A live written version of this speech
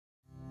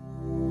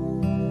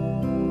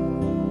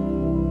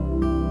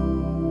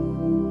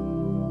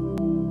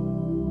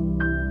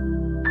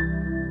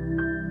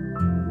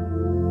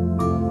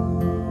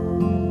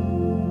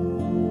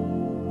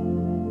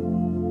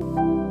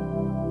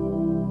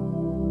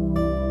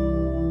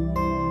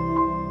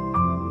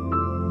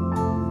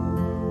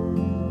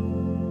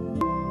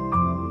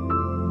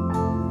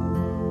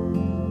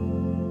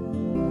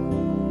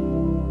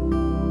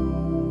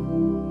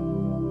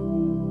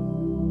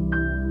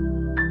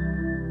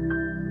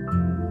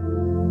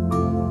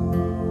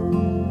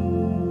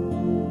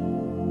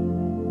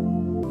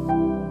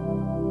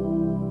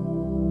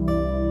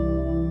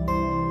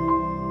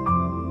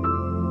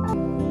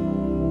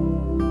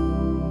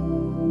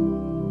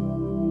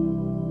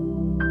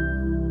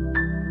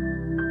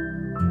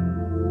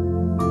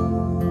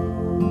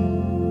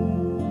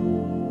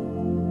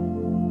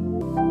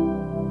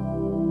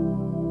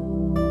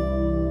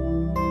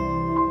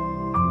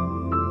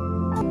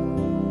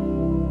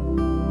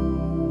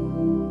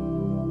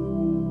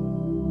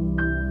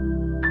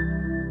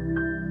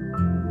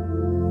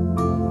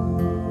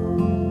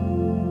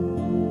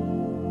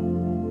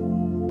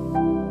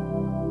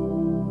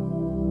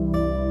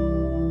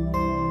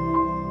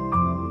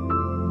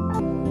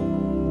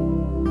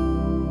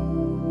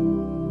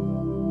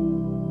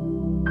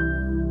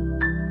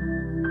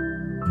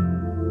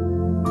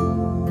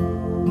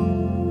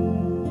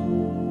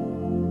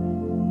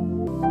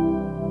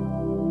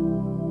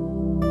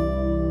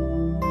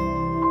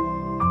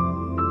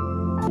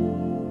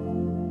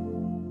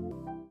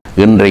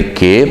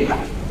இன்றைக்கு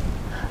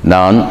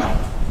நான்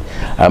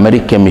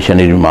அமெரிக்க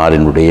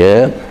மிஷனரிமாரினுடைய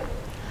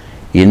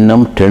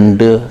இன்னும்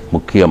 2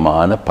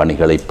 முக்கியமான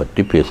பணிகளை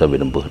பற்றி பேச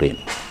விரும்புகிறேன்.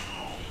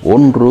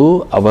 ஒன்று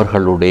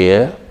அவர்களுடைய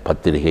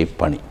பத்திரிகை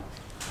பணி.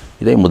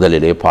 இதை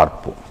முதலிலே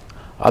பார்ப்போம்.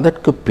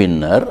 அதற்கு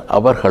பின்னர்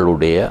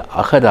அவர்களுடைய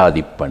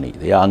அகராதி பணி.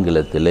 இதை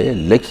ஆங்கிலத்திலே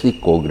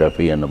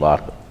லெக்சிகோகிராஃபி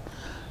என்பார்கள்.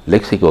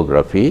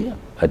 லெக்சிகோகிராஃபி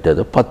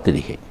அல்லது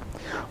பத்திரிகை.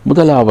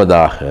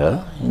 முதலாவதாக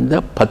இந்த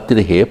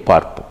பத்திரிகையை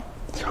பார்ப்போம்.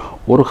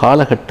 ஒரு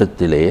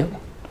காலகட்டத்திலே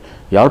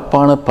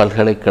யாழ்ப்பாண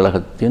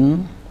பல்கலைக்கழகத்தின்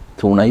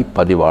துணை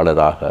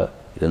பதிவாளராக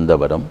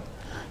இருந்தவரும்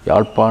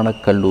யாழ்ப்பாண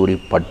கல்லூரி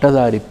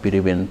பட்டதாரி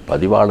பிரிவின்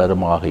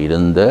பதிவாளருமாக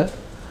இருந்த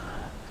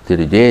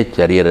திரு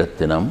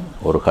ஜெயச்சரியரத்தினம்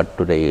ஒரு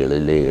கட்டுரை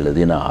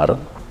எழுதினார்.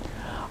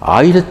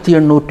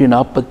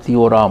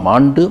 1841ஆம்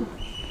ஆண்டு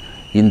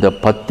இந்த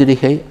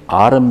பத்திரிகை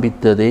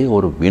ஆரம்பித்ததே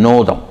ஒரு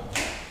வினோதம்,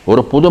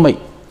 ஒரு புதுமை.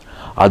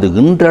 அது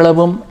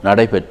இன்றளவும்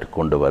நடைபெற்று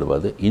கொண்டு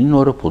வருவது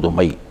இன்னொரு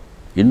புதுமை,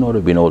 இன்னொரு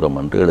வினோதம்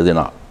என்று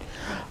எழுதினார்.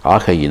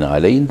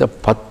 ஆகையினாலே இந்த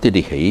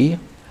பத்திரிகை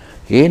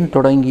ஏன்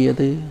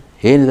தொடங்கியது,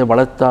 ஏன் இதை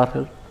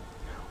வளர்த்தார்கள்?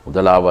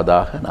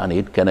 முதலாவதாக நான்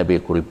ஏற்கனவே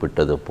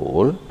குறிப்பிட்டது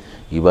போல்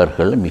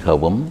இவர்கள்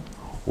மிகவும்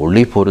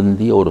ஒளி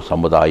பொருந்திய ஒரு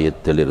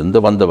சமுதாயத்திலிருந்து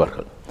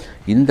வந்தவர்கள்.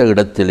 இந்த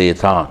இடத்திலே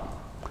தான்,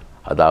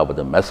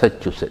 அதாவது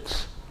மெசச்சூசெட்ஸ்,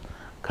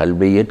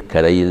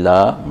 கல்வியற்கரையில்லா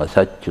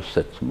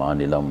மெசச்சூசெட்ஸ்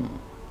மாநிலம்,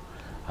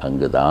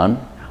 அங்குதான்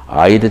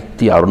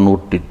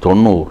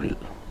 1690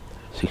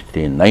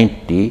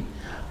 1690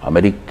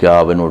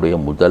 அமெரிக்காவினுடைய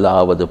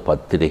முதலாவது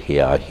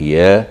பத்திரிகையாகிய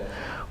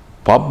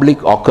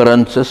public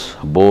ஆக்கரன்சஸ்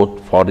both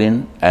foreign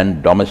and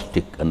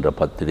domestic என்ற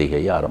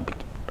பத்திரிகையை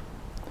ஆரம்பிக்கப்பட்டது.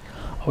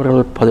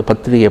 அவர்கள்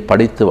பத்திரிகையை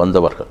படித்து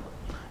வந்தவர்கள்.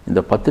 இந்த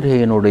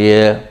பத்திரிகையினுடைய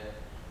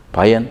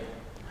பயன்,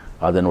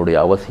 அதனுடைய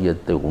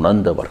அவசியத்தை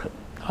உணர்ந்தவர்கள்.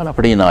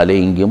 அப்படினாலே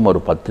இங்கும்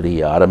ஒரு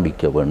பத்திரிகையை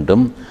ஆரம்பிக்க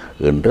வேண்டும்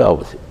என்று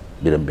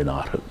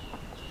விரும்பினார்கள்.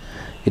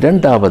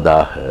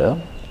 இரண்டாவதாக,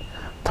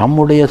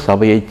 தம்முடைய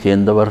சபையைச்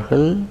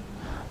சேர்ந்தவர்கள்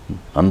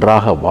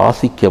நன்றாக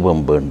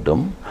வாசிக்கவும்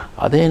வேண்டும்,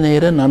 அதே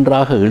நேரம்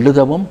நன்றாக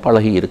எழுதவும்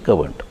பழகி இருக்க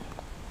வேண்டும்.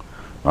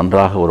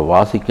 நன்றாக ஒரு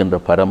வாசிக்கின்ற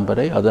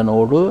பரம்பரை,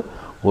 அதனோடு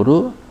ஒரு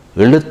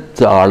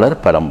எழுத்தாளர்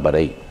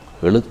பரம்பரை,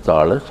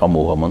 எழுத்தாளர்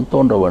சமூகமும்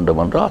தோன்ற வேண்டும்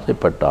என்று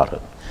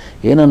ஆசைப்பட்டார்கள்.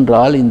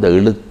 ஏனென்றால் இந்த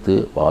எழுத்து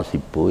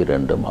வாசிப்பு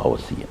இரண்டும்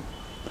அவசியம்.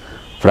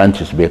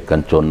 பிரான்சிஸ்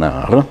பேக்கன்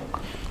சொன்னார்,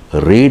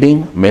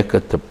 reading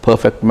மேக்கத் a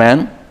perfect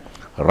man,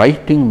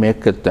 writing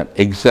மேக்கத் an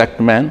exact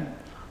man,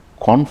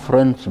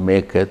 conference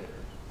maketh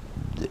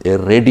a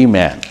ready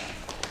man.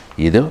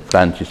 இது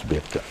பிரான்சிஸ்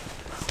பேக்கன்.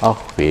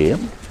 ஆகவே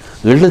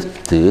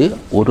எழுத்து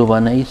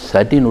ஒருவனை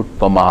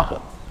சதிநுட்பமாக,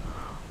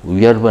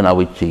 உயர்வு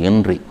நவிழ்ச்சி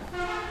இன்றி,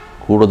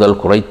 கூடுதல்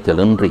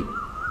குறைத்தல் இன்றி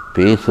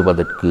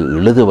பேசுவதற்கு,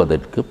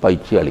 எழுதுவதற்கு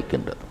பயிற்சி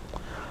அளிக்கின்றது.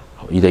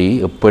 இதை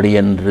எப்படி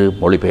என்று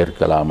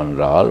மொழிபெயர்க்கலாம்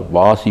என்றால்,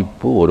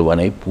 வாசிப்பு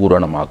ஒருவனை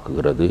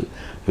பூரணமாக்குகிறது,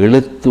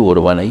 எழுத்து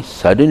ஒருவனை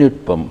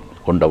சதிநுட்பம்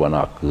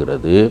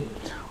கொண்டவனாக்குகிறது,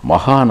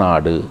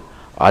 மகாநாடு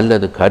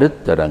அல்லது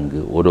கருத்தரங்கு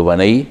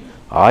ஒருவனை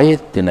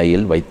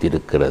ஆயத்தினையில்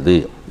வைத்திருக்கிறது.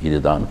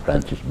 இதுதான்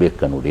பிரான்சிஸ்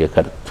பேக்கனுடைய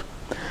கருத்து.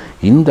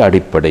 இந்த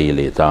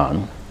அடிப்படையிலே தான்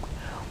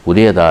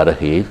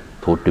உதயதாரகையை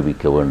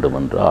தோற்றுவிக்க வேண்டும்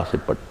என்று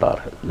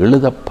ஆசைப்பட்டார்கள்.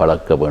 எழுத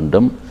பழக்க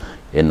வேண்டும்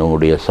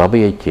என்னுடைய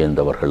சபையைச்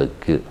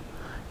சேர்ந்தவர்களுக்கு.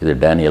 இது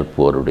டேனியல்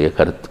போருடைய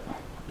கருத்து.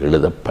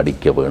 எழுத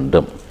படிக்க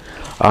வேண்டும்.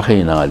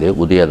 ஆகையினாலே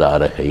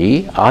உதயதாரகை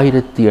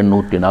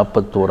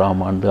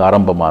 1841ஆம் ஆண்டு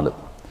ஆரம்பமானது.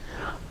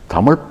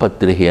 தமிழ்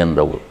பத்திரிகை என்ற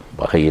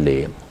வகையிலே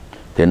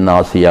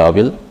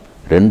தென்னாசியாவில்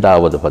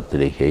 2வது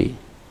பத்திரிகை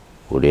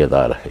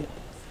உதயதாரகை.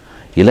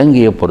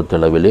 இலங்கையை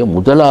பொறுத்தளவிலே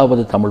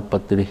முதலாவது தமிழ்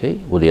பத்திரிகை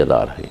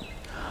உதயதாரகை.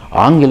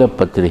 ஆங்கில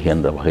பத்திரிகை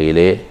என்ற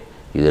வகையிலே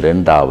இது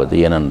 2வது.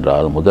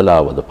 ஏனென்றால்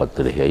முதலாவது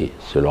பத்திரிகை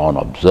சிலான்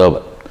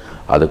அப்சர்வர்,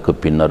 அதுக்கு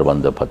பின்னர்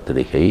வந்த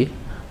பத்திரிகை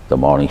த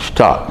மார்னிங்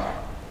ஸ்டார்.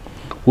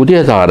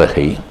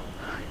 உதயதாரகை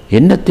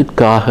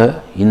என்னத்திற்காக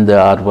இந்த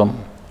ஆர்வம்?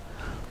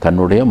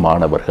 தன்னுடைய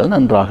மாணவர்கள்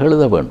நன்றாக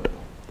எழுத வேண்டும்.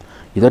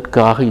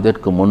 இதற்காக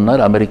இதற்கு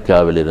முன்னர்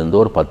அமெரிக்காவிலிருந்து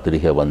ஒரு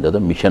பத்திரிகை வந்தது,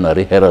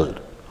 மிஷனரி ஹெரல்ட்.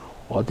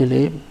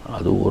 அதிலே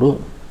அது ஒரு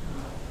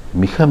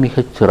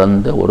மிகச்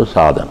சிறந்த ஒரு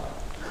சாதனம்.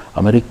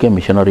 அமெரிக்க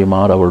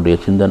மிஷனரிமார் அவருடைய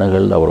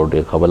சிந்தனைகள்,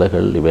 அவருடைய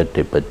கவலைகள்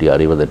இவற்றை பற்றி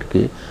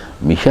அறிவதற்கு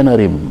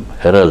மிஷனரி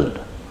ஹெரல்ட்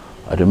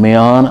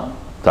அருமையான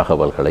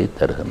தகவல்களை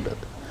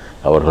தருகின்றது.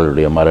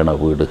 அவர்களுடைய மரண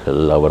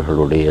வீடுகள்,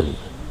 அவர்களுடைய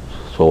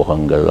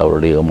சோகங்கள்,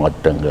 அவருடைய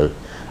மாற்றங்கள்,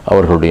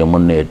 அவர்களுடைய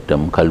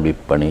முன்னேற்றம்,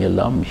 கல்விப்பணி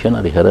எல்லாம்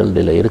மிஷனரி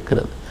ஹெரல்டில்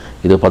இருக்கிறது.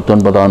 இது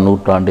 19ஆம்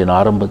நூற்றாண்டின்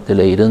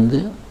ஆரம்பத்தில் இருந்து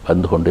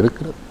வந்து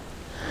கொண்டிருக்கிறது.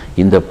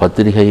 இந்த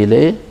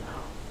பத்திரிகையிலே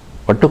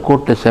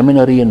பட்டுக்கோட்டை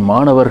செமினரியின்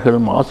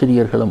மாணவர்களும்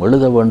ஆசிரியர்களும்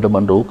எழுத வேண்டும்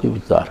என்று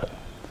ஊக்குவித்தார்கள்.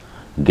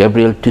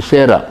 கேப்ரியல்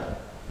டிசேரா,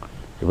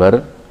 இவர்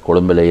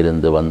கொழும்பில்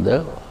இருந்து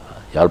வந்த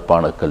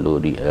யாழ்ப்பாண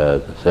கல்லூரி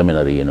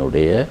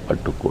செமினரியினுடைய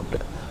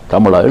பட்டுக்கோட்டை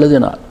தமிழாக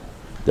எழுதினார்.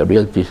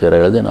 கேப்ரியல்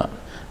டிசேரா எழுதினார்.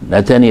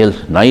 நெதனியல்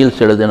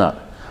நைல்ஸ் எழுதினார்.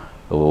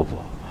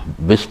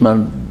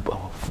 விஸ்மன்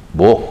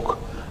போக்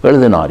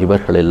எழுதினார்.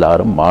 இவர்கள்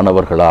எல்லாரும்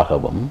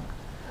மாணவர்களாகவும்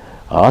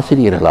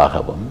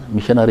ஆசிரியர்களாகவும்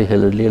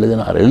மிஷனரிகளில்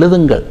எழுதினார்.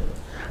 எழுதுங்கள்,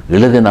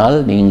 எழுதினால்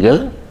நீங்கள்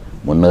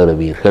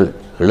முன்னேறுவீர்கள்.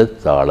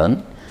 எழுத்தாளன்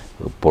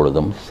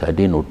எப்பொழுதும்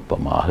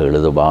சடிநுட்பமாக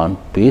எழுதுவான்.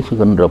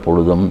 பேசுகின்ற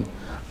பொழுதும்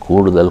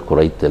கூடுதல்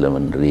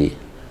குறைத்தலுமின்றி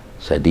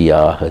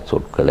சரியாக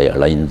சொற்களை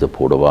அளைந்து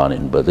போடுவான்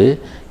என்பது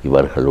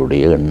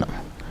இவர்களுடைய எண்ணம்.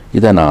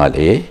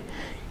 இதனாலே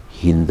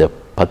இந்த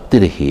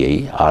பத்திரிகையை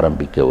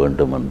ஆரம்பிக்க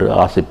வேண்டும் என்று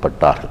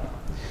ஆசைப்பட்டார்கள்.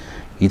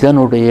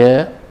 இதனுடைய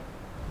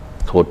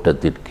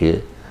தோற்றத்திற்கு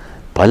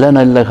பல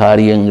நல்ல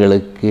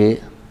காரியங்களுக்கு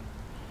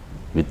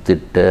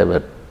வித்திட்ட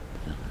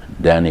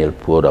டேனியல்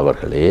பூர்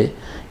அவர்களே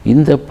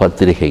இந்த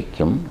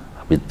பத்திரிகைக்கும்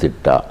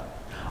வித்திட்டார்.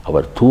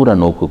 அவர் தூர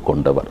நோக்கு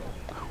கொண்டவர்.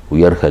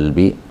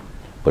 உயர்கல்வி,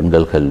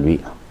 பெண்கள் கல்வி,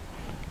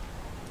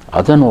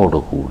 அதனோடு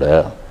கூட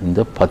இந்த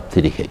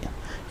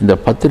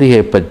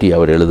பத்திரிகை பற்றி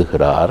அவர்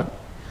எழுதுகிறார்.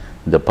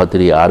 இந்த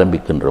பத்திரிகை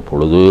ஆரம்பிக்கின்ற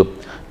பொழுது,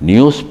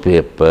 news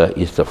paper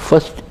is the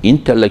first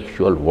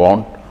intellectual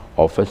want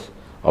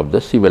of the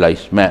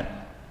civilised man.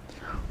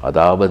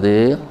 அதாவது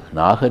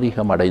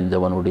நாகரிகம்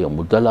அடைந்தவனுடைய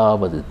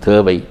முதலாவது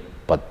தேவை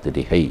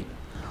பத்திரிகை.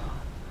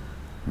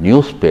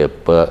 News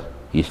paper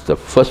is the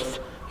first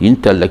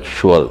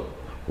intellectual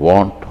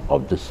want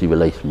of the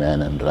civilised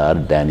man என்றார்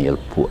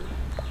டேனியல் பூர்.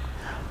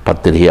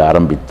 பத்திரிகை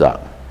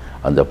ஆரம்பித்தார்.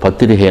 அந்த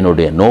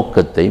பத்திரிகையினுடைய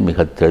நோக்கத்தை மிக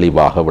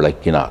தெளிவாக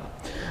விளக்கினார்.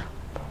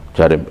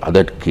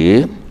 அதற்கு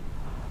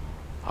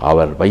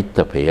அவர் வைத்த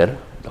பெயர்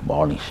த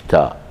மார்னிங்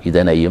ஸ்டார்.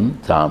 இதனையும்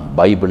தாம்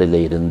பைபிளில்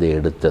இருந்து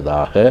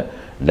எடுத்ததாக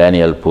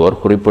டேனியல்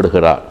பூர்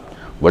குறிப்பிடுகிறார்.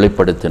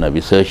 வெளிப்படுத்தின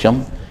விசேஷம்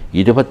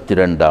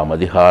 22ஆம்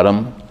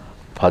அதிகாரம்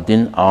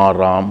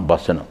 16ஆம்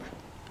வசனம்.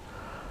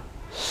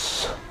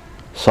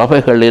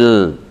 சபைகளில்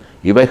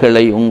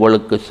இவைகளை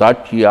உங்களுக்கு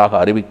சாட்சியாக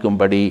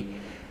அறிவிக்கும்படி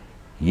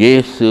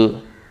இயேசு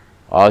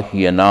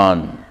ஆகிய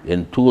நான்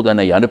என்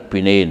தூதனை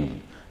அனுப்பினேன்.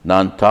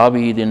 நான்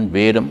தாவீதின்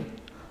வேரும்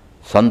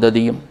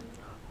சந்ததியும்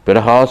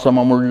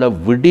பிரகாசமுள்ள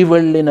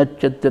விடிவெள்ளி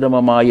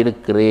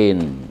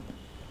நட்சத்திரமாயிருக்கிறேன்.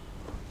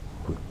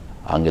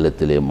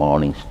 ஆங்கிலத்திலே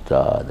மார்னிங்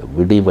ஸ்டார்,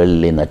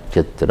 விடிவெள்ளி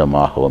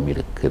நட்சத்திரமாகவும்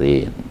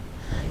இருக்கிறேன்.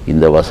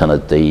 இந்த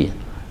வசனத்தை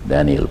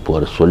டேனியல்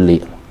பூர் சொல்லி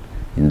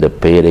இந்த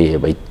பெயரையை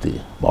வைத்து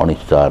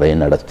மார்னிங் ஸ்டாரை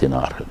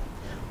நடத்தினார்கள்.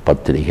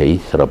 பத்திரிகை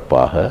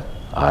சிறப்பாக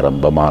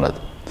ஆரம்பமானது.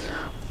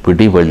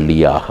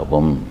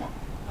 பிடிவள்ளியாகவும்,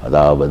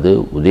 அதாவது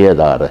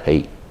உதயதாரகை,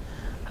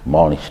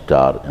 மார்னிங்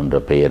ஸ்டார் என்ற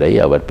பெயரை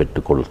அவர்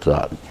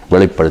பெற்றுக்கொள்கிறார்.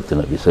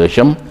 வெளிப்படுத்தின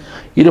விசேஷம்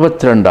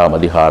 22ஆம்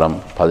அதிகாரம்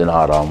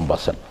 16ஆம்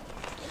வசனம்.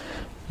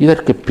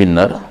 இதற்கு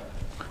பின்னர்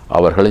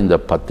அவர்கள் இந்த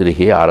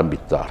பத்திரிகையை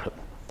ஆரம்பித்தார்கள்.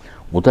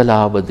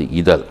 முதலாவது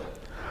இதழ்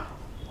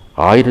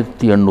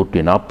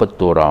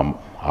 1841ஆம்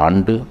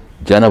ஆண்டு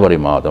ஜனவரி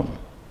மாதம்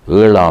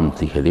 7ஆம்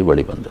தேதி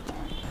வெளிவந்தது.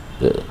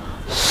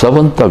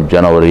 7th of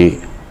January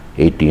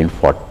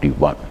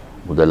 1841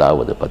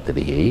 முதலாவது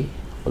பத்திரிகை,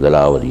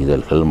 முதலாவது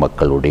இதழ்கள்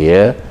மக்களுடைய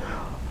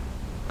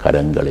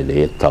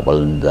கரங்களிலே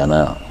தவழ்ந்தன.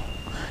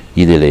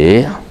 இதிலே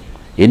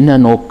என்ன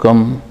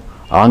நோக்கம்?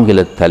 ஆங்கில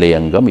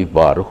தலையங்கம்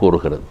இவ்வாறு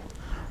கூறுகிறது: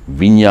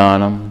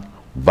 விஞ்ஞானம்,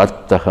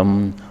 வர்த்தகம்,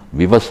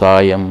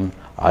 விவசாயம்,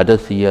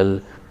 அரசியல்,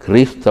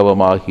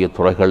 கிறிஸ்தவம் ஆகிய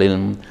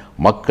துறைகளிலும்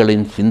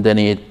மக்களின்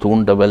சிந்தனையை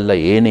தூண்டவல்ல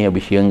ஏனைய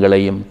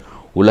விஷயங்களையும்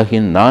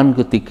உலகின்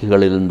 4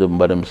 திக்குகளிலிருந்தும்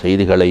வரும்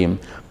செய்திகளையும்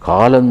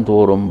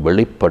காலந்தோறும்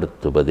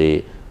வெளிப்படுத்துவதே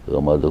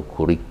எமது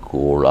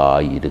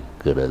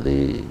குறிக்கோளாயிருக்கிறது.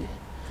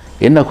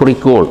 என்ன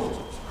குறிக்கோள்?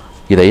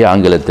 இதை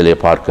ஆங்கிலத்திலே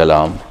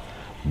பார்க்கலாம்.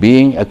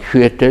 Being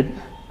actuated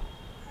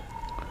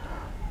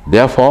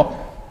therefore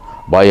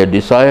by a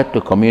desire to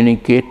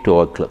communicate to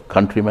our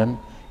countrymen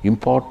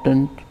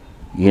important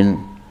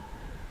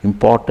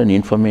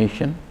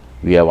information,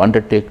 we have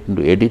undertaken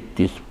to edit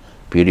this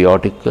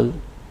periodical,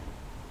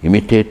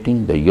 imitating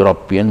the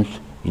Europeans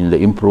in the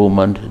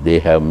improvement they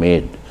have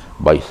made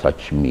by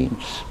such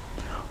means.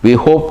 We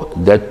hope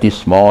that this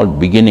small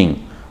beginning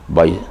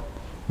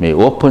may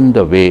open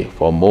the way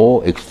for more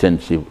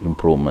extensive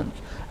improvements,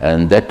 and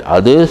that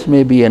others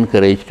may be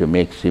encouraged to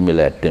make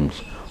similar attempts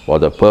for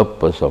the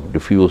purpose of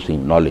diffusing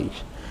knowledge.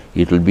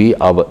 It will be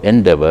our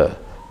endeavor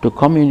to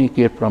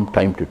communicate from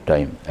time to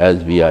time, as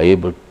we are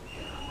able,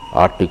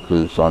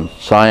 articles on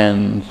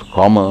science,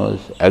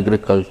 commerce,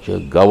 agriculture,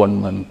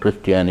 government,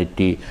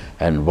 Christianity,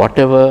 and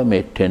whatever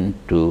may tend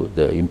to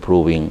the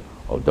improving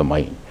of the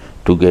mind,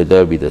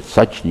 together with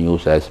such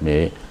news as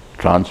may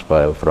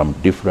transpire from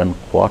different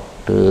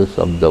quarters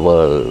of the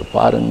world.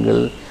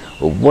 பாருங்கள்,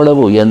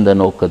 எவ்வளவு உயர்ந்த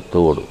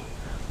நோக்கத்தோடு,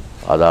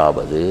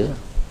 அதாவது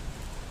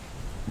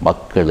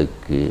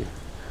மக்களுக்கு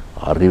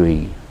அறிவை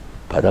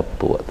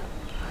பரப்புவது,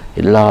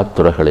 எல்லா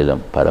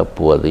துறைகளிலும்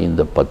பரப்புவது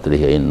இந்த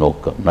பத்திரிகையின்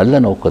நோக்கம். நல்ல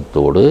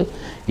நோக்கத்தோடு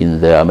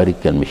இந்த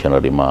அமெரிக்கன்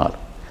மிஷனரிமார்,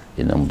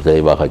 இன்னும்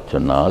விரைவாக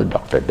சொன்னால்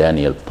டாக்டர்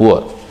டேனியல்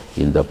பூர்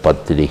இந்த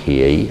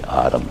பத்திரிகையை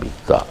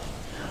ஆரம்பித்தார்.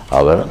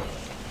 அவர்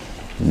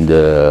இந்த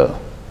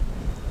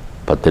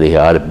பத்திரிகை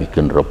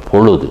ஆரம்பிக்கின்ற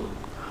பொழுது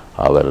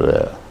அவர்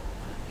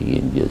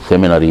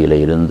செமினரியில்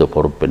இருந்த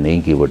பொறுப்பை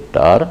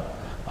நீங்கிவிட்டார்.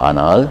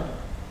 ஆனால்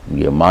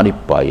இங்கே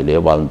மானிப்பாயிலே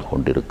வாழ்ந்து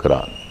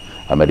கொண்டிருக்கிறார்.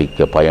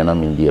 அமெரிக்க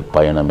பயணம், இந்திய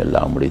பயணம்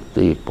எல்லாம்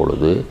முடித்து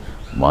இப்பொழுது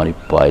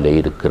மானிப்பாயிலே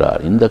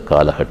இருக்கிறார். இந்த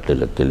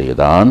காலகட்டத்திலே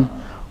தான்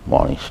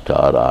மார்னிங்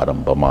ஸ்டார்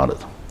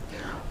ஆரம்பமானது.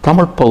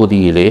 தமிழ்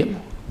பகுதியிலே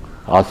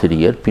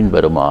ஆசிரியர்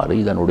பின்வருமாறு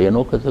இதனுடைய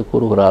நோக்கத்தை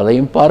கூறுகிறார்.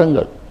 அதையும்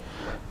பாருங்கள்.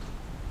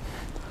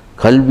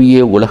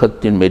 கல்வியே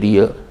உலகத்தின்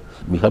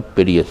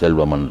மிகப்பெரிய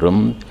செல்வம்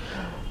என்றும்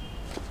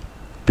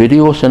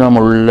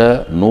பிரயோசனமுள்ள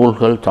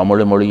நூல்கள்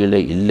தமிழ் மொழியிலே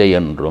இல்லை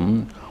என்றும்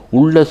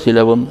உள்ள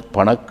சிலவும்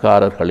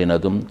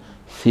பணக்காரர்களினதும்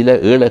சில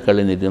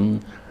ஏழைகளினதும்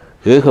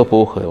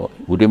ஏகபோக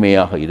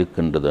உரிமையாக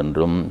இருக்கின்றது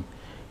என்றும்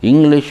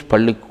இங்கிலீஷ்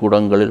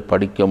பள்ளிக்கூடங்களில்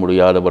படிக்க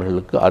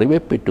முடியாதவர்களுக்கு அறிவை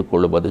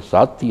பெற்றுக்கொள்வது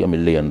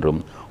சாத்தியமில்லை என்றும்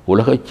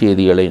உலகச்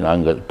செய்திகளை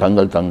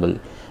தங்கள்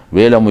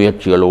வேலை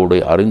முயற்சிகளோடு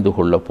அறிந்து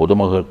கொள்ள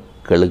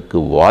பொதுமக்களுக்கு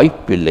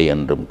வாய்ப்பில்லை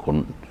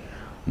என்றும்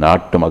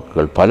நாட்டு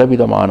மக்கள்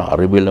பலவிதமான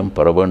அறிவிலும்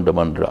பெற வேண்டும்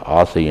என்ற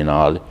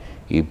ஆசையினால்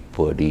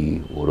இப்படி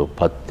ஒரு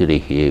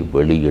பத்திரிகையை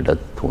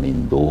வெளியிடத்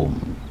துணிந்தோம்.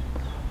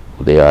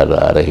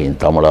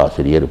 உதயாரகையின்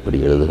தமிழாசிரியர் இப்படி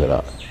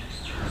எழுதுகிறார்.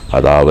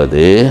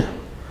 அதாவது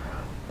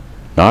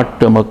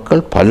நாட்டு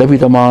மக்கள்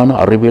பலவிதமான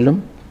அறிவிலும்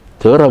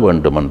தேற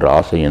வேண்டும் என்ற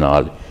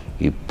ஆசையினால்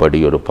இப்படி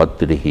ஒரு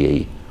பத்திரிகையை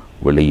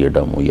வெளியிட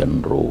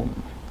முயன்றோம்.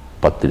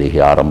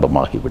 பத்திரிகை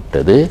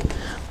ஆரம்பமாகிவிட்டது.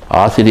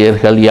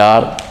 ஆசிரியர்கள்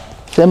யார்?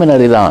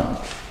 செமினரி தான்.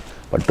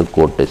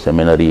 பட்டுக்கோட்டை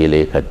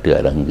செமினரியிலே கற்று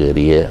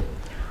அரங்கேறிய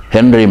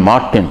ஹென்றி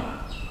மார்ட்டின்,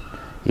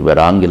 இவர்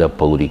ஆங்கில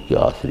பகுதிக்கு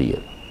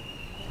ஆசிரியர்.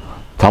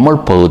 தமிழ்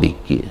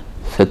பகுதிக்கு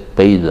செத்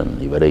பெய்சன்,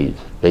 இவரை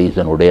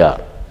பெய்சன்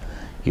உடையார்,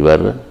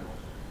 இவர்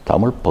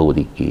தமிழ்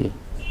பகுதிக்கு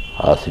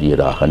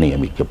ஆசிரியராக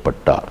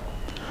நியமிக்கப்பட்டார்.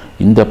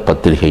 இந்த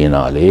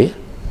பத்திரிகையினாலே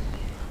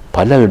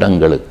பல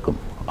இடங்களுக்கும்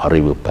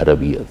அறிவு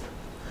பரவியது.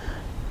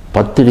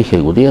 பத்திரிகை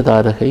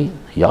உதயதாரகை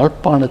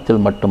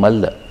யாழ்ப்பாணத்தில்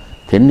மட்டுமல்ல,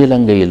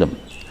 தென்னிலங்கையிலும்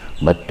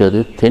மற்றது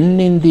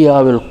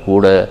தென்னிந்தியாவில்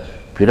கூட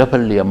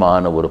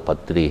பிரபல்யமான ஒரு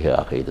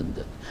பத்திரிகையாக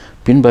இருந்தது.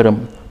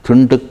 பின்வரும்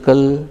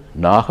திண்டுக்கல்,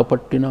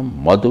 நாகப்பட்டினம்,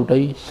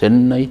 மதுரை,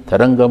 சென்னை,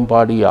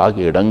 தரங்கம்பாடி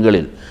ஆகிய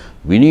இடங்களில்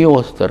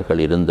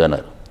விநியோகஸ்தர்கள்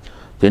இருந்தனர்.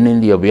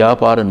 தென்னிந்திய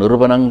வியாபார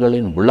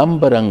நிறுவனங்களின்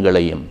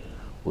விளம்பரங்களையும்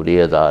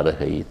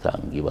உதயதாரகை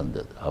தாங்கி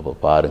வந்தது. அப்போ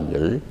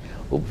பாருங்கள்,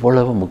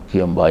 எவ்வளவு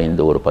முக்கியம்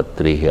வாய்ந்த ஒரு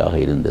பத்திரிகையாக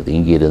இருந்தது.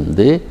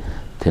 இங்கிருந்து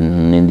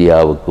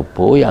தென்னிந்தியாவுக்கு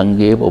போய்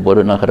அங்கே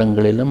ஒவ்வொரு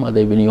நகரங்களிலும்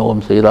அதை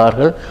விநியோகம்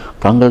செய்தார்கள்.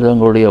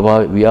 தங்களுடைய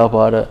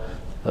வியாபார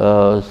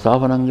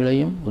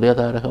ஸ்தாபனங்களையும்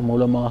உதயதாரக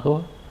மூலமாக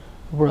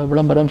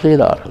விளம்பரம்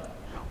செய்தார்கள்.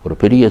 ஒரு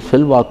பெரிய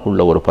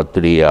செல்வாக்குள்ள ஒரு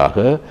பத்திரிகையாக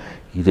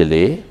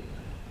இதிலே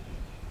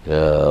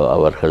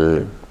அவர்கள்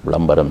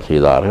விளம்பரம்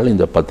செய்தார்கள்.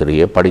 இந்த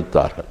பத்திரிகையை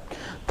படித்தார்கள்.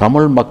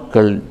 தமிழ்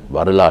மக்கள்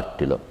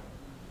வரலாற்றிலும்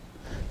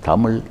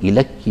தமிழ்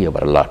இலக்கிய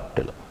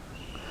வரலாற்றிலும்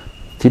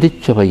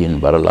திருச்சபையின்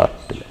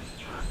வரலாற்றிலும்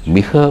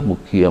மிக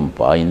முக்கியம்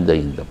வாய்ந்த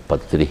இந்த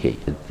பத்திரிகை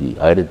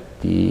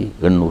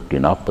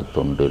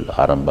 1841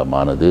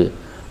 ஆரம்பமானது.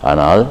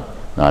 ஆனால்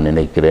நான்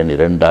நினைக்கிறேன்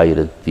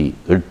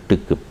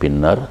 2008க்கு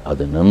பின்னர்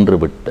அது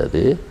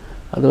நின்றுவிட்டது.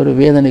 அது ஒரு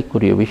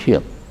வேதனைக்குரிய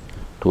விஷயம்.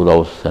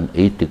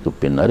 2008க்கு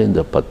பின்னர்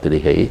இந்த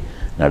பத்திரிகை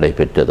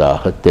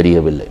நடைபெற்றதாக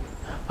தெரியவில்லை.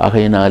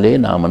 ஆகையினாலே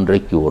நாம்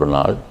இன்றைக்கு ஒரு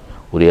நாள்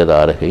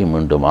உதயதாரகை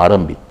மீண்டும்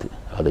ஆரம்பித்து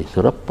அதை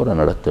சிறப்புற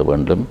நடத்த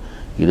வேண்டும்.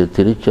 இது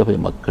திருச்சபை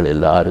மக்கள்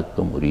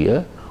எல்லாருக்கும் உரிய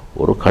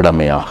ஒரு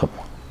கடமையாகும்.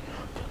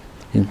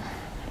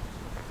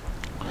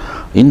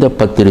 இந்த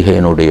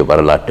பத்திரிகையினுடைய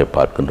வரலாற்றை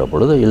பார்க்கின்ற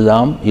பொழுது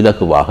எல்லாம்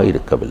இலகுவாக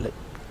இருக்கவில்லை.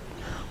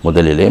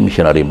 முதலிலே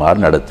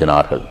மிஷனரிமார்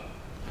நடத்தினார்கள்.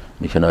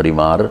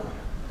 மிஷனரிமார்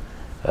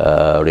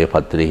உடைய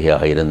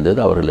பத்திரிகையாக இருந்தது.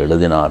 அவர்கள்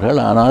எழுதினார்கள்.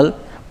 ஆனால்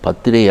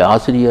பத்திரிகை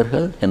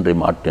ஆசிரியர்கள் ஹென்றி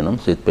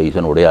மார்ட்டினும் செத்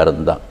பெய்சன்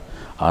உடையாரும் தான்.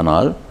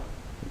 ஆனால்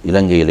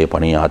இலங்கையிலே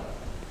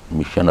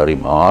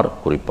மிஷனரிமார்,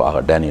 குறிப்பாக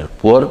டேனியல்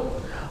போர்,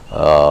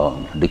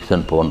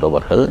 டிக்சன்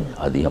போன்றவர்கள்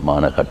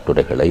அதிகமான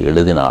கட்டுரைகளை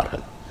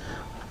எழுதினார்கள்.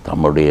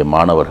 தம்முடைய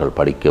மாணவர்கள்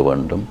படிக்க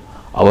வேண்டும்,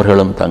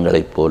 அவர்களும்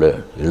தங்களைப் போல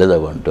எழுத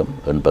வேண்டும்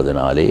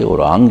என்பதனாலே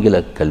ஒரு ஆங்கில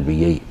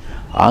கல்வியை,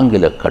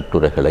 ஆங்கில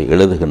கட்டுரைகளை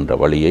எழுதுகின்ற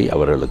வழியை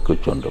அவர்களுக்கு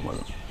சொன்று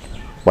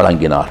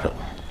வழங்கினார்கள்.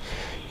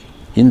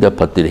 இந்த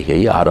பத்திரிகை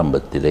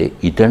ஆரம்பத்திலே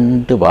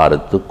 2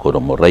 வாரத்துக்கு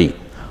ஒரு முறை,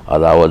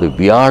 அதாவது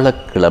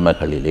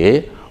வியாழக்கிழமைகளிலே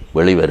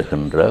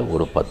வெளிவருகின்ற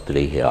ஒரு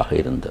பத்திரிகையாக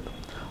இருந்தது.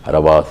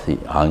 அரவாசி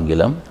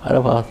ஆங்கிலம்,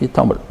 அரவாசி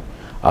தமிழ்.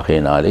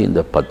 ஆகையினாலே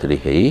இந்த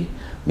பத்திரிகை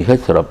மிக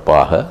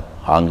சிறப்பாக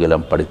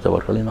ஆங்கிலம்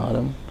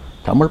படித்தவர்களினாலும்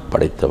தமிழ்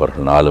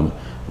படித்தவர்களாலும்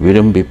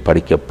விரும்பி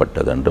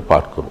படிக்கப்பட்டது என்று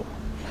பார்க்கிறோம்.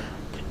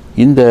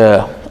 இந்த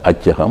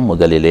அச்சகம்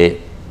முதலிலே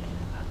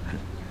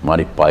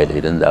மானிப்பாயில்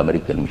இருந்த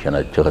அமெரிக்கன் மிஷன்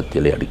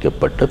அச்சகத்திலே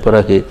அடிக்கப்பட்டு,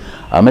 பிறகு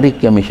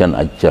அமெரிக்க மிஷன்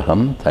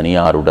அச்சகம்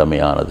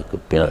தனியாருடைமையானதுக்கு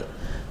பின்னர்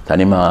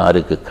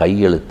தனியாருக்கு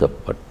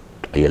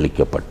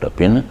கையளிக்கப்பட்ட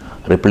பின்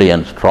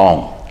ரிப்ளியன்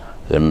ஸ்ட்ராங்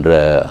என்ற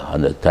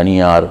அந்த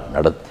தனியார்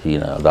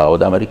நடத்தின,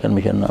 அதாவது அமெரிக்கன்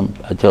மிஷன்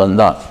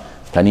அச்சகம்தான்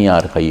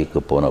தனியார் கைக்கு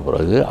போன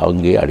பிறகு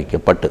அங்கே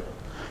அடிக்கப்பட்டது.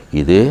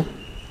 இது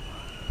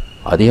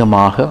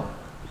அதிகமாக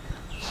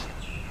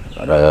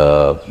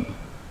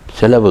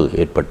செலவு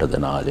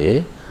ஏற்பட்டதினாலே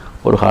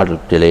ஒரு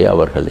காலத்திலே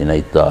அவர்கள்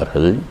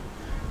நினைத்தார்கள்,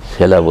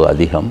 செலவு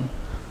அதிகம்,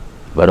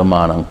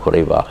 வருமானம்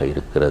குறைவாக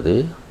இருக்கிறது.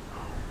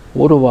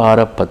 ஒரு வார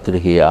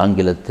பத்திரிகை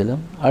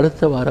ஆங்கிலத்திலும்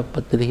அடுத்த வார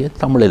பத்திரிகை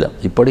தமிழிலும்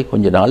இப்படி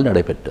கொஞ்ச நாள்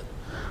நடைபெற்றது.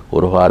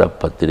 ஒரு வார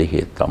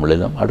பத்திரிகை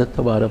தமிழிலும் அடுத்த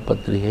வார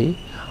பத்திரிகை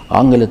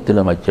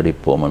ஆங்கிலத்திலும்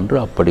அச்சடிப்போம் என்று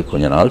அப்படி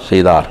கொஞ்ச நாள்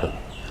செய்தார்கள்.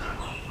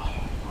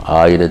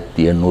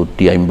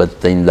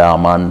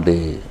 1855 ஆண்டு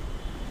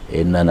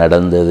என்ன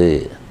நடந்தது?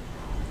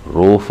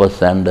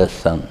 ரூஃபஸ்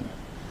ஆண்டர்சன்,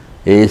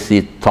 ஏசி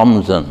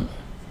தாம்சன்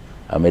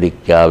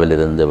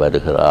அமெரிக்காவிலிருந்து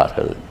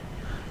வருகிறார்கள்.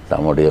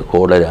 தம்முடைய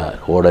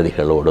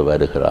கோடரிகளோடு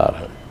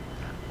வருகிறார்கள்.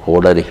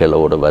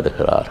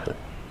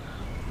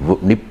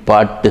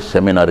 நிப்பாட்டு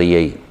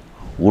செமினரியை,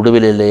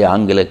 உடுவிலே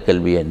ஆங்கில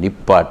கல்வியை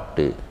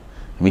நிப்பாட்டு,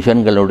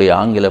 மிஷன்களுடைய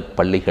ஆங்கில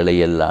பள்ளிகளை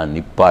எல்லாம்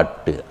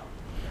நிப்பாட்டு,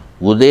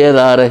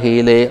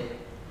 உதயதாரகையிலே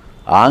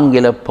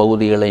ஆங்கில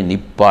பகுதிகளை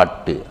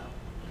நிப்பாட்டு.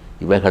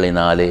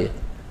 இவைகளினாலே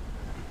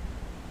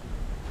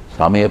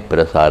சமய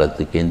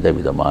பிரசாரத்துக்கு எந்த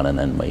விதமான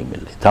நன்மையும்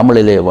இல்லை.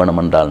 தமிழிலே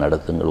வேணுமென்றால்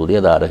நடத்துங்கள்,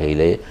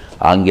 உதயதாரகையிலே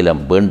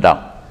ஆங்கிலம்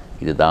வேண்டாம்.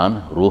 இதுதான்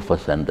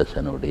ரூஃபஸ்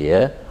ஆண்டர்சனுடைய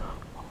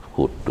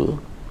கூட்டு.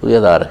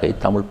 உதயதாரகை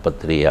தமிழ்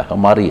பத்திரிகையாக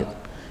மாறியது.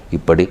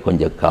 இப்படி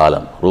கொஞ்ச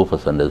காலம்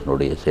ரூஃபஸ்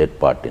ஆண்டர்சனுடைய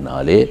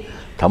செயற்பாட்டினாலே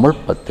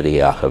தமிழ்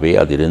பத்திரிகையாகவே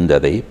அது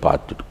இருந்ததை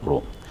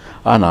பார்த்துருக்கிறோம்.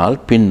 ஆனால்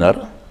பின்னர்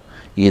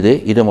இது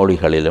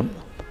இருமொழிகளிலும்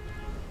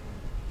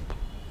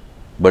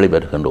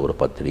வெளிவருகின்ற ஒரு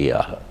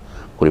பத்திரிகையாக,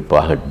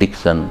 குறிப்பாக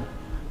டிக்சன்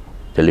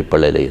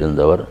தெளிப்பள்ளியில்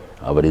இருந்தவர்,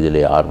 அவர்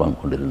இதிலே ஆர்வம்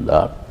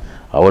கொண்டிருந்தார்.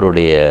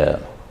 அவருடைய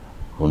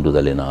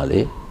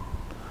உந்துதலினாலே,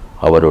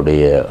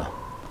 அவருடைய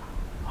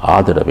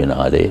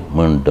ஆதரவினாலே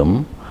மீண்டும்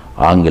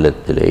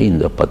ஆங்கிலத்திலே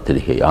இந்த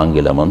பத்திரிகை,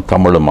 ஆங்கிலமும்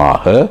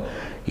தமிழுமாக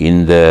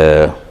இந்த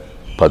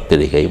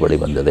பத்திரிகை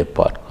வெளிவந்ததை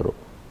பார்க்கிறோம்.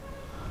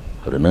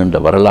 ஒரு நீண்ட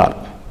வரலாறு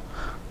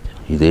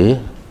இது.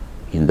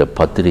 இந்த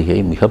பத்திரிகை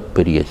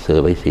மிகப்பெரிய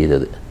சேவை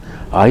செய்தது.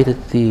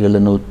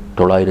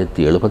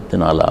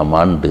 1974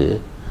 ஆண்டு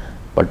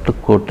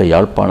பட்டுக்கோட்டை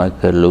யாழ்ப்பாண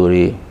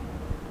கல்லூரி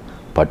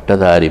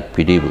பட்டதாரி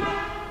பிரிவு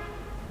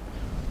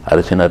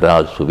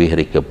அரசினரால்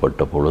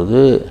சுவீகரிக்கப்பட்ட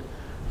பொழுது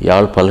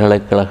யாழ்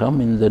பல்கலைக்கழகம்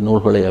இந்த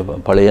நூல்களை,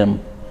 பழைய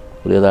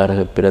உதயதாரக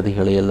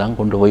பிரதிகளை எல்லாம்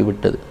கொண்டு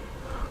போய்விட்டது.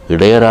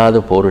 இடையராது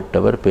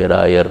போரிட்டவர்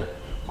பேராயர்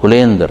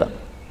குலேந்திரன்.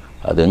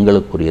 அது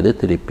எங்களுக்குரியது,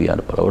 திருப்பி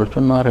அனுப்ப. அவர்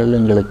சொன்னார்கள்,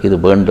 எங்களுக்கு இது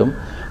வேண்டும்.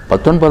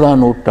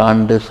 19ஆம்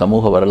நூற்றாண்டு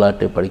சமூக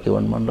வரலாற்றை படிக்க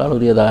வேண்டும் என்றால்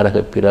உதயதாரக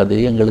பிரதி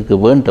எங்களுக்கு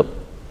வேண்டும்.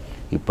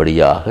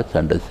 இப்படியாக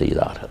சண்டை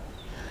செய்தார்கள்.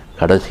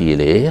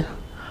 கடைசியிலே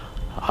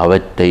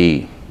அவற்றை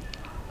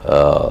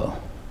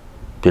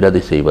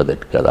பிரதி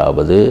செய்வதற்கு,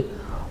 அதாவது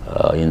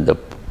இந்த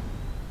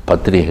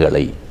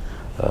பத்திரிகைகளை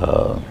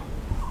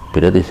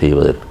பிரதி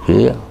செய்வதற்கு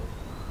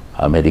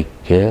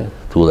அமெரிக்க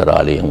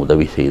தூதராலயம்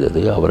உதவி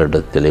செய்தது.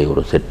 அவரிடத்திலே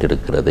ஒரு செட்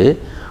இருக்கிறது.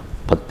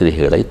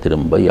 பத்திரிகைகளை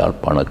திரும்ப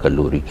யாழ்ப்பாண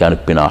கல்லூரிக்கு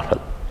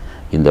அனுப்பினார்கள்.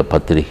 இந்த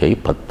பத்திரிகை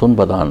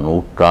 19ஆம்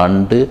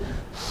நூற்றாண்டு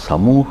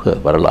சமூக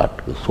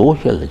வரலாற்று,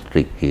 சோஷியல்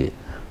ஹிஸ்டரிக்கு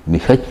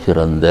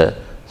மிகச்சிறந்த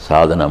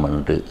சாதனம்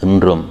என்று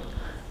இன்றும்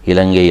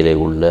இலங்கையிலே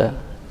உள்ள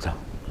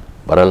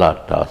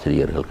வரலாற்று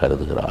ஆசிரியர்கள்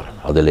கருதுகிறார்கள்.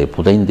 அதிலே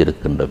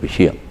புதைந்திருக்கின்ற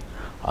விஷயம்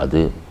அது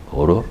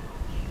ஒரு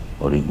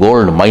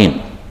கோல்டு மைன்,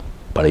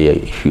 பழைய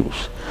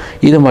இஷ்யூஸ்.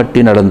 இது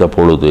மட்டும் நடந்த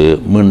பொழுது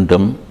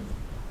மீண்டும்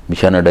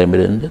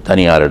மிஷனிடமிருந்து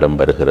தனியாரிடம்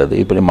வருகிறது.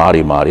 இப்படி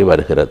மாறி மாறி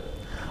வருகிறது.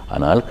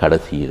 ஆனால்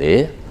கடைசியிலே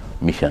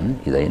மிஷன்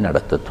இதை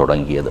நடத்த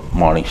தொடங்கியது.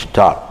 மார்னிங்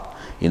ஸ்டார்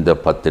இந்த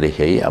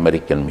பத்திரிகை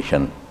அமெரிக்கன்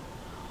மிஷன்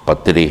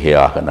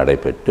பத்திரிகையாக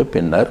நடைபெற்று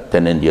பின்னர்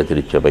தென்னிந்திய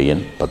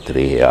திருச்சபையின்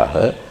பத்திரிகையாக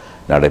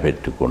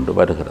நடைபெற்று கொண்டு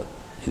வருகிறது.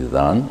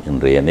 இதுதான்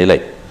இன்றைய நிலை.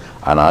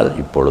 ஆனால்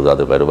இப்பொழுது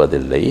அது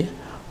வருவதில்லை.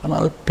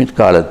 ஆனால்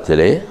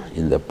பிற்காலத்திலே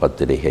இந்த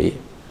பத்திரிகை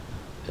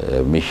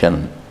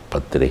மிஷன்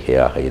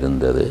பத்திரிகையாக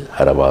இருந்தது.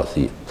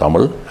 அரவாசி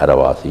தமிழ்,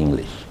 அரவாசி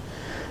இங்கிலீஷ்.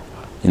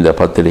 இந்த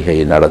பத்திரிகை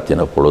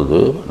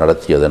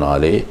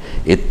நடத்தியதனாலே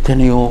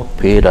எத்தனையோ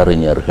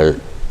பேரறிஞர்கள்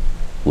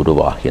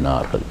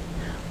உருவாகினார்கள்.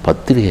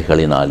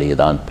 பத்திரிகைகளினாலே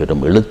தான்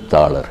பெரும்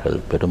எழுத்தாளர்கள்,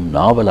 பெரும்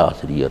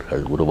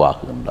நாவலாசிரியர்கள்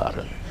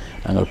உருவாகுகின்றார்கள்.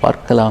 நாங்கள்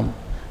பார்க்கலாம்,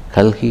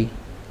 கல்கி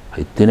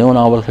எத்தனையோ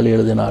நாவல்கள்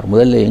எழுதினார்.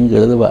 முதல்ல எங்கு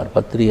எழுதுவார்?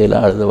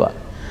 பத்திரிகையெல்லாம் எழுதுவார்.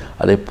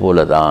 அதே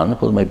போல தான்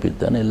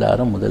புதுமைப்பித்தன்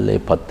எல்லாரும் முதல்ல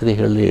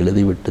பத்திரிகைகளில்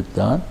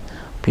எழுதிவிட்டுத்தான்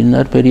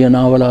பின்னர் பெரிய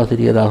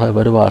நாவலாசிரியராக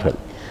வருவார்கள்.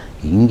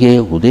 இங்கே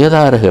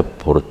உதயதாரக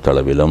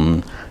பொறுத்தளவிலும்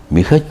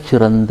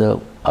மிகச்சிறந்த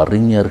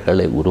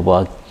அறிஞர்களை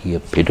உருவாக்கிய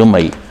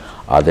பெருமை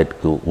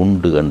அதற்கு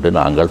உண்டு என்று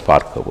நாங்கள்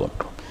பார்க்க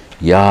வேண்டும்.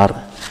 யார்?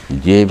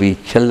 JV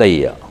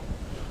Chellaiah,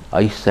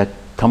 Isaac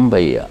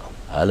Thambaiya,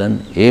 Alan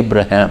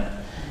Abraham,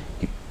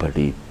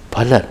 இப்படி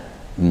பலர்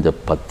இந்த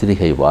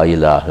பத்திரிகை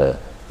வாயிலாக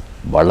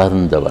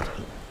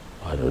வளர்ந்தவர்கள்.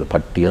 அதோட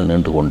பட்டியல்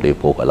நின்று கொண்டே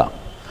போகலாம்.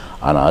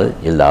 ஆனால்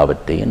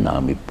எல்லாவற்றையும்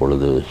நாம்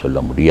இப்பொழுது சொல்ல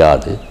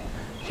முடியாது.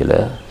 சில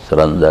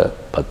சிறந்த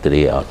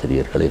பத்திரிகை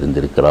ஆசிரியர்கள்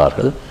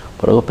இருந்திருக்கிறார்கள்.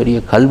 பிறகு பெரிய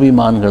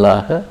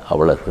கல்விமான்களாக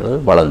அவர்கள்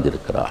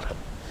வளர்ந்திருக்கிறார்கள்.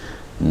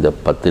 இந்த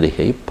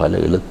பத்திரிகை பல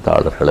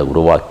எழுத்தாளர்களை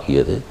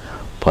உருவாக்கியது,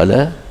 பல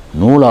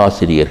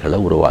நூலாசிரியர்களை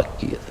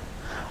உருவாக்கியது.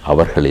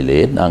 அவர்களிலே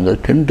நாங்கள்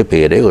 2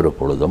 பேரை ஒரு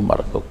பொழுதும்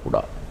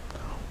மறக்கக்கூடாது.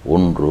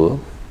 ஒன்று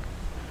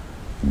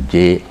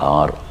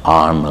ஜே.ஆர்.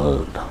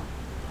 ஆர்னல்ட்,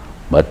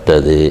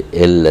 மற்றது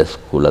எல்.எஸ்.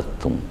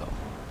 குலத்துங்கம்.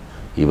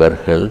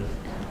 இவர்கள்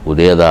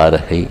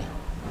உதயதாரகை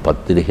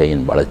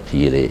பத்திரிகையின்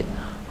வளர்ச்சியிலே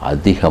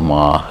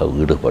அதிகமாக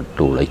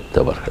ஈடுபட்டு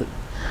உழைத்தவர்கள்.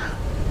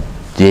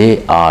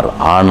 ஜே.ஆர்.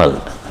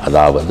 ஆர்னல்ட்,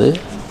 அதாவது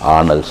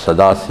ஆர்னல்ட்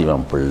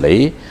சதாசிவம் பிள்ளை,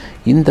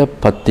 இந்த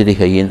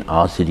பத்திரிகையின்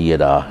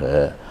ஆசிரியராக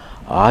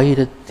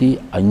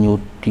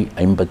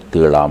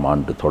 1557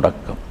 ஆண்டு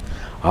தொடக்கம்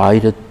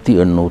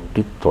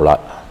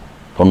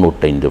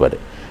 1895 வரை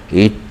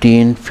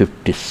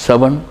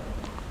 1857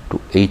 to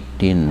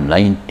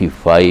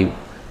 1895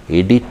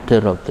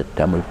 editor of the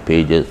Tamil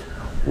pages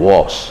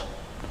was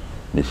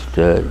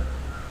Mr.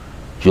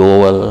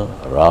 Joel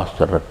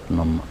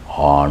Rasaratnam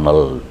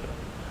Arnold.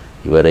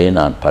 இவரை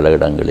நான் பல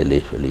இடங்களிலே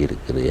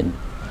சொல்லியிருக்கிறேன்.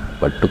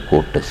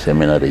 வட்டுக்கோட்டை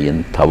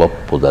செமினரியின்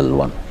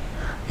தவப்புதல்வன்.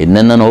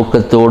 என்னென்ன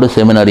நோக்கத்தோடு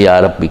செமினரி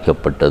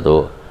ஆரம்பிக்கப்பட்டதோ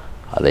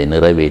அதை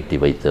நிறைவேற்றி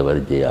வைத்தவர்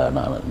ஜே.ஆர்.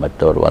 ஆனந்த்.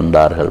 மற்றவர்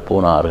வந்தார்கள்,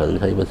 போனார்கள்,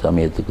 சைவ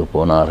சமயத்துக்கு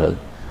போனார்கள்.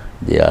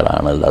 ஜே.ஆர்.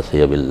 ஆனந்த்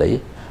அசையவில்லை.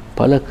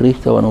 பல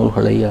கிறிஸ்தவ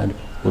நூல்களை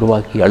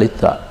உருவாக்கி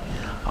அளித்தார்.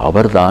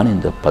 அவர்தான்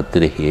இந்த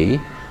பத்திரிகையை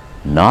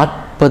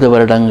 40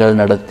 வருடங்கள்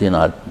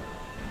நடத்தினார்.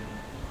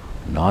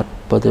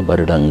 40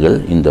 வருடங்கள்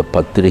இந்த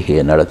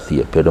பத்திரிகையை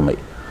நடத்திய பெருமை.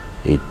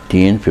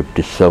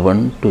 1857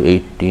 to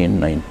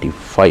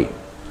 1895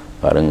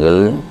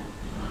 பாருங்கள்,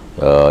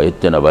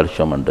 எத்தனை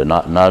வருஷம் என்று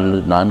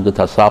 4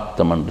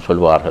 தசாப்தம் என்று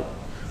சொல்வார்கள்.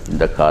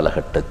 இந்த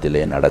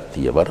காலகட்டத்திலே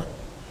நடத்தியவர்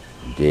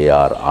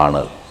ஜே.ஆர்.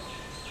 ஆனந்த்.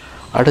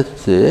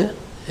 அடுத்து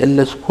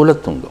எல்.எஸ்.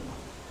 குலத்துங்கம்.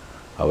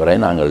 அவரை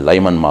நாங்கள்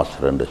லைமன்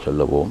மாஸ்டர் என்று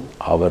சொல்லுவோம்.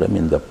 அவரும்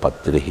இந்த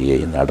பத்திரிகையை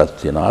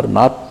நடத்தினார்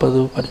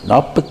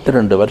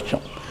 42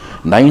 வருஷம்.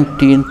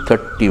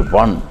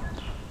 1931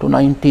 to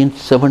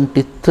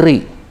 1973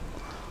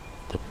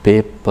 the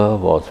paper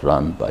was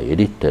run by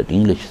edited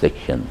English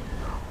section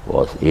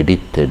was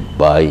edited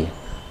by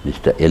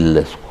Mr.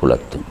 L.S.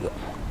 Kulathunga.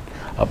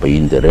 அப்போ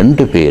இந்த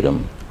 2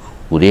 பேரும்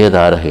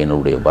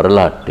உதயதாரகையினுடைய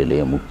வரலாற்றிலே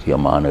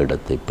முக்கியமான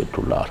இடத்தை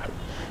பெற்றுள்ளார்கள்.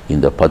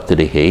 இந்த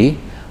பத்திரிகை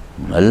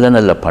நல்ல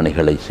நல்ல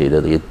பணிகளை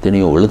செய்தது.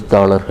 எத்தனையோ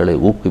எழுத்தாளர்களை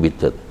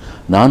ஊக்குவித்தது.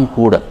 நான்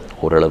கூட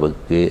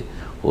ஓரளவுக்கு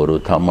ஒரு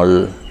தமிழ்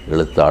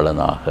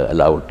எழுத்தாளனாக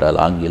அல்லாவிட்டால்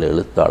ஆங்கில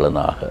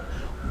எழுத்தாளனாக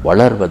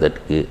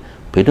வளர்வதற்கு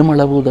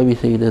பெருமளவு உதவி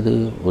செய்தது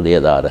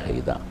உதயதாரகை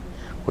தான்.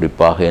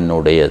 குறிப்பாக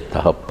என்னுடைய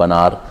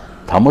தகப்பனார்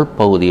தமிழ்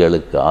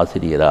பகுதிகளுக்கு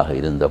ஆசிரியராக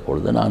இருந்த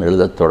பொழுது நான்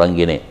எழுதத்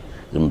தொடங்கினேன்.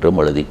 இன்றும்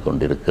எழுதி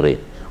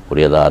கொண்டிருக்கிறேன்.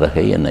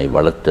 உதயதாரகை என்னை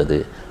வளர்த்தது.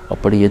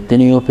 அப்படி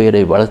எத்தனையோ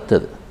பேரை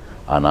வளர்த்தது.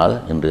 ஆனால்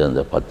இன்று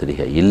அந்த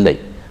பத்திரிகை இல்லை.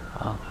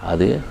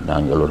 அது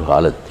நாங்கள் ஒரு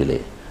காலத்திலே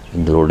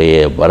எங்களுடைய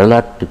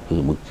வரலாற்றுக்கு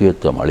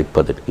முக்கியத்துவம்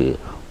அளிப்பதற்கு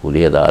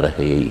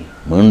உதயதாரகையை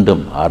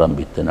மீண்டும்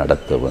ஆரம்பித்து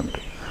நடத்த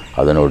வேண்டும்.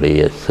 அதனுடைய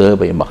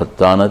சேவை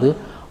மகத்தானது.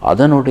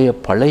 அதனுடைய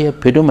பழைய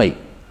பெருமை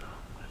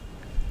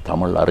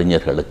தமிழ்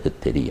அறிஞர்களுக்கு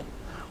தெரியும்.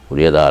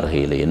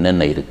 உதயதாரகையில்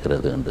என்னென்ன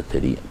இருக்கிறது என்று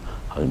தெரியும்.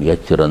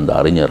 மிகச்சிறந்த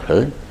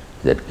அறிஞர்கள்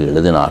இதற்கு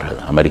எழுதினார்கள்.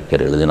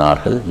 அமெரிக்கர்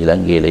எழுதினார்கள்.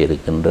 இலங்கையில்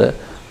இருக்கின்ற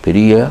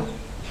பெரிய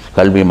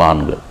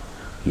கல்விமான்கள்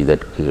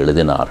இதற்கு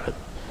எழுதினார்கள்.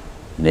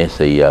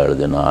 நேசையா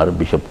எழுதினார்,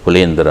 பிஷப்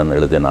குலேந்திரன்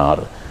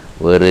எழுதினார்,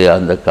 வேறு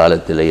அந்த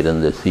காலத்தில்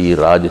இருந்த சி.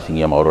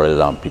 ராஜசிங்கம்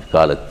அவர்களெல்லாம்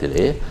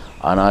பிற்காலத்திலே.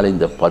 ஆனால்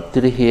இந்த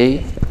பத்திரிகையை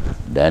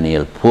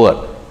டேனியல்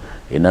புவர்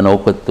என்ன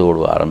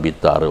நோக்கத்தோடு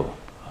ஆரம்பித்தாரோ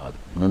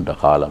நீண்ட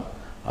காலம்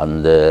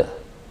அந்த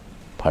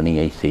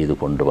பணியை செய்து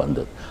கொண்டு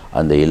வந்தது.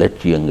 அந்த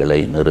இலட்சியங்களை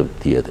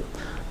நிறுத்தியது.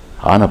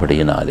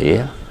 ஆனபடியினாலே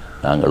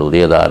நாங்கள்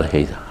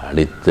உதயதாரகை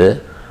அளித்த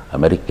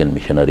அமெரிக்கன்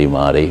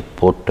மிஷனரிமாரை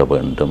போற்ற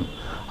வேண்டும்.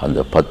 அந்த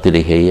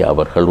பத்திரிகை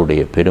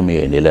அவர்களுடைய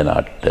பெருமையை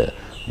நிலைநாட்ட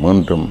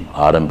மீண்டும்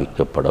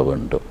ஆரம்பிக்கப்பட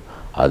வேண்டும்.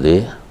 அது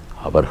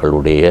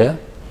அவர்களுடைய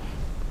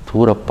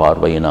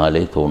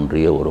தூரப்பார்வையினாலே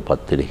தோன்றிய ஒரு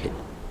பத்திரிகை.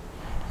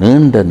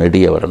 நீண்ட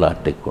நெடிய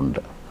வரலாற்றை கொண்ட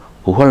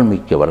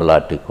புகழ்மிக்க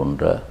வரலாற்றை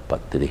கொண்ட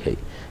பத்திரிகை.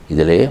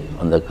 இதிலே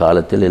அந்த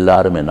காலத்தில்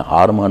எல்லாரும் என்ன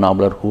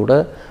ஆர்மனாமலர் கூட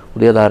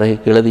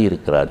உதயதாரகைக்கு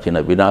எழுதியிருக்கிறார். சின்ன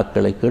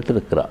வினாக்களை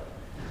கேட்டிருக்கிறார்.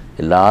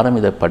 எல்லாரும்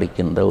இதை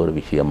படிக்கின்ற ஒரு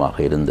விஷயமாக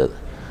இருந்தது.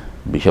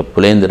 பிஷப்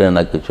குலேந்திரன்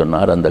எனக்கு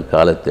சொன்னார், அந்த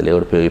காலத்திலே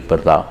ஒரு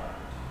பேப்பர் தான்,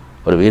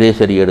 ஒரு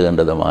வீரேஸ்வரி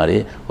எடுகின்றது மாதிரி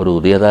ஒரு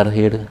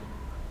உதயதாரகை எடு.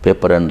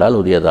 பேப்பர் என்றால்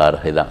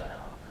உதயதாரகை தான்,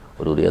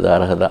 ஒரு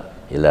உதயதாரகை தான்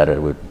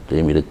எல்லாரும்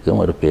வீட்டையும்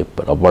இருக்கும் ஒரு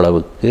பேப்பர்.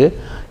 அவ்வளவுக்கு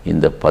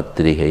இந்த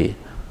பத்திரிகை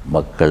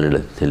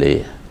மக்களிடத்திலே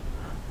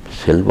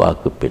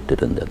செல்வாக்கு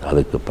பெற்றிருந்தது.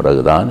 அதுக்கு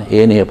பிறகுதான்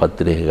ஏனைய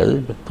பத்திரிகைகள்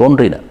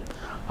தோன்றின.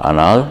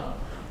 ஆனால்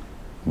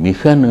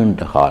மிக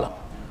நீண்ட காலம்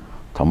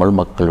தமிழ்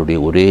மக்களுடைய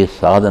ஒரே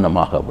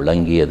சாதனமாக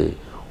விளங்கியது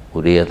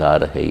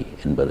உதயதாரகை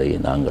என்பதை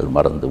நாங்கள்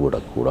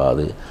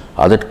மறந்துவிடக்கூடாது.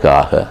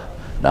 அதற்காக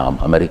நாம்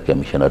அமெரிக்க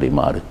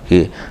மிஷனரிமாருக்கு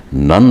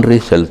நன்றி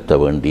செலுத்த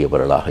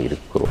வேண்டியவர்களாக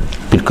இருக்கிறோம்.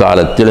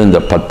 பிற்காலத்தில் இந்த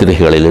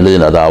பத்திரிகைகளில்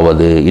எழுதின,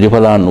 அதாவது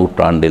 20ஆம்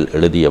நூற்றாண்டில்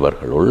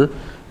எழுதியவர்களுள்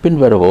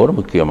பின்வருவோர்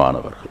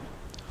முக்கியமானவர்கள்.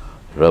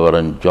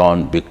 Reverend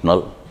John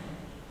பிக்னல்,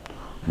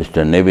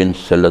 mister Nevin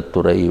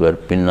Chellathurai, இவர்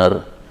பின்னர்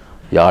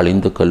யாழ்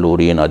இந்து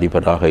கல்லூரியின்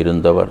அதிபராக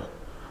இருந்தவர்.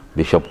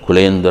 பிஷப்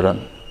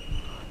குலேந்திரன்,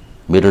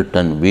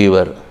 மில்டன்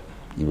வீவர்,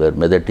 இவர்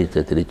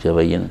மெதடிஸ்ட்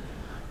திருச்சபையின்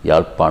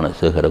யாழ்ப்பாண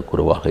சேகர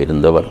குருவாக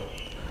இருந்தவர்.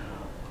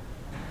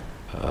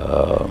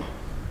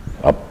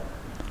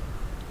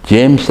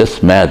 ஜேம்ஸ் எஸ்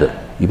மேதர்,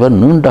 இவர்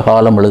நீண்ட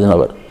காலம்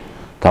எழுதினவர்.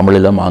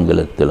 தமிழிலும்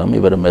ஆங்கிலத்திலும்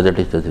இவர்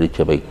மெதடிஸ்ட்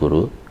திருச்சபை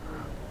குரு.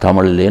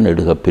 தமிழிலே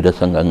நெடுக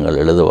பிரசங்கங்கள்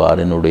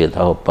எழுதுவார். என்னுடைய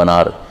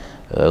தகப்பனார்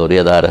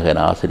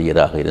உதயதாரகன்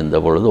ஆசிரியராக இருந்த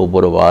பொழுது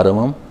ஒவ்வொரு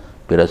வாரமும்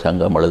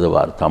பிரசங்கம்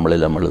எழுதுவார்.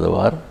 தமிழிலும்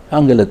எழுதுவார்,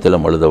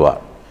 ஆங்கிலத்திலும்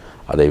எழுதுவார்.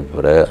 அதை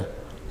பிற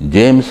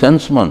ஜேம்ஸ்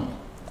சென்ஸ்மன்,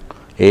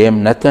 ஏஎம்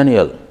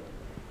நெத்தனியல்,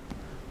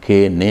 கே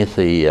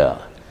நேசையா,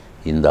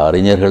 இந்த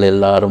அறிஞர்கள்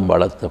எல்லாரும்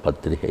வளர்த்த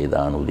பத்திரிகை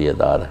தான்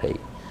உதயதாரகை.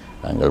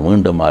 நாங்கள்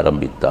மீண்டும்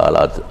ஆரம்பித்தால்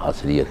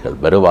ஆசிரியர்கள்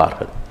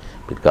வருவார்கள்.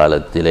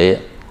 பிற்காலத்திலே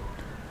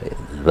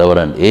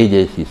ரெவரண்ட்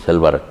ஏஜேசி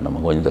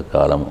செல்வரட்னம் கொஞ்ச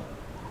காலம்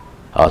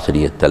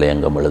ஆசிரியர்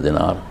தலையங்கம்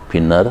எழுதினார்.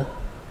 பின்னர்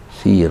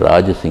சி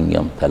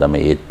ராஜசிங்கம்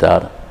தலைமை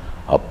ஏற்றார்.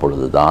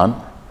 அப்பொழுதுதான்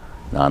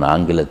நான்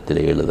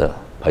ஆங்கிலத்தில் எழுத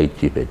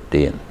பயிற்சி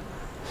பெற்றேன்.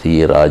 சி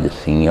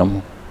ராஜசிங்கம்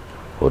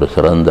ஒரு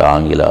சிறந்த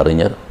ஆங்கில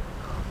அறிஞர்,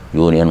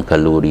 யூனியன்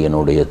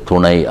கல்லூரியினுடைய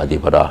துணை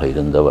அதிபராக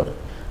இருந்தவர்.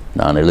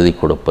 நான் எழுதி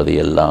கொடுப்பதை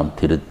எல்லாம்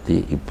திருத்தி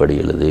இப்படி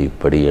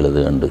எழுது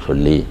என்று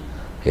சொல்லி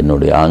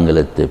என்னுடைய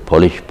ஆங்கிலத்தை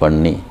பாலிஷ்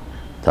பண்ணி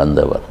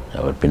தந்தவர்.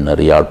 அவர்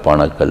பின்னர்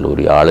யாழ்ப்பாண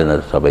கல்லூரி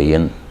ஆளுநர்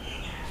சபையின்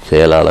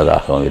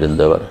செயலாளராகவும்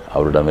இருந்தவர்.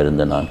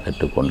 அவரிடமிருந்து நான்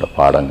கற்றுக்கொண்ட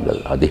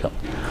பாடங்கள் அதிகம்.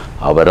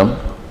 அவரும்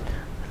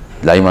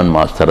லைமன்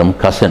மாஸ்டரும்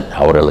கசன்,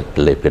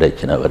 அவர்களுக்குள்ளே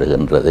பிரச்சனை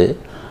வருகின்றது.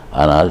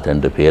 ஆனால்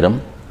 2 பேரும்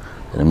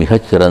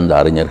மிகச்சிறந்த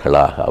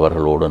அறிஞர்களாக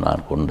அவர்களோடு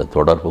நான் கொண்ட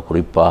தொடர்பு,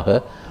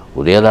 குறிப்பாக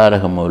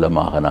உதயதாரகம்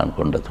மூலமாக நான்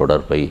கொண்ட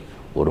தொடர்பை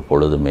ஒரு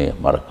பொழுதுமே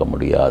மறக்க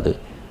முடியாது.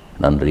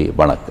 நன்றி,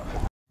 வணக்கம்.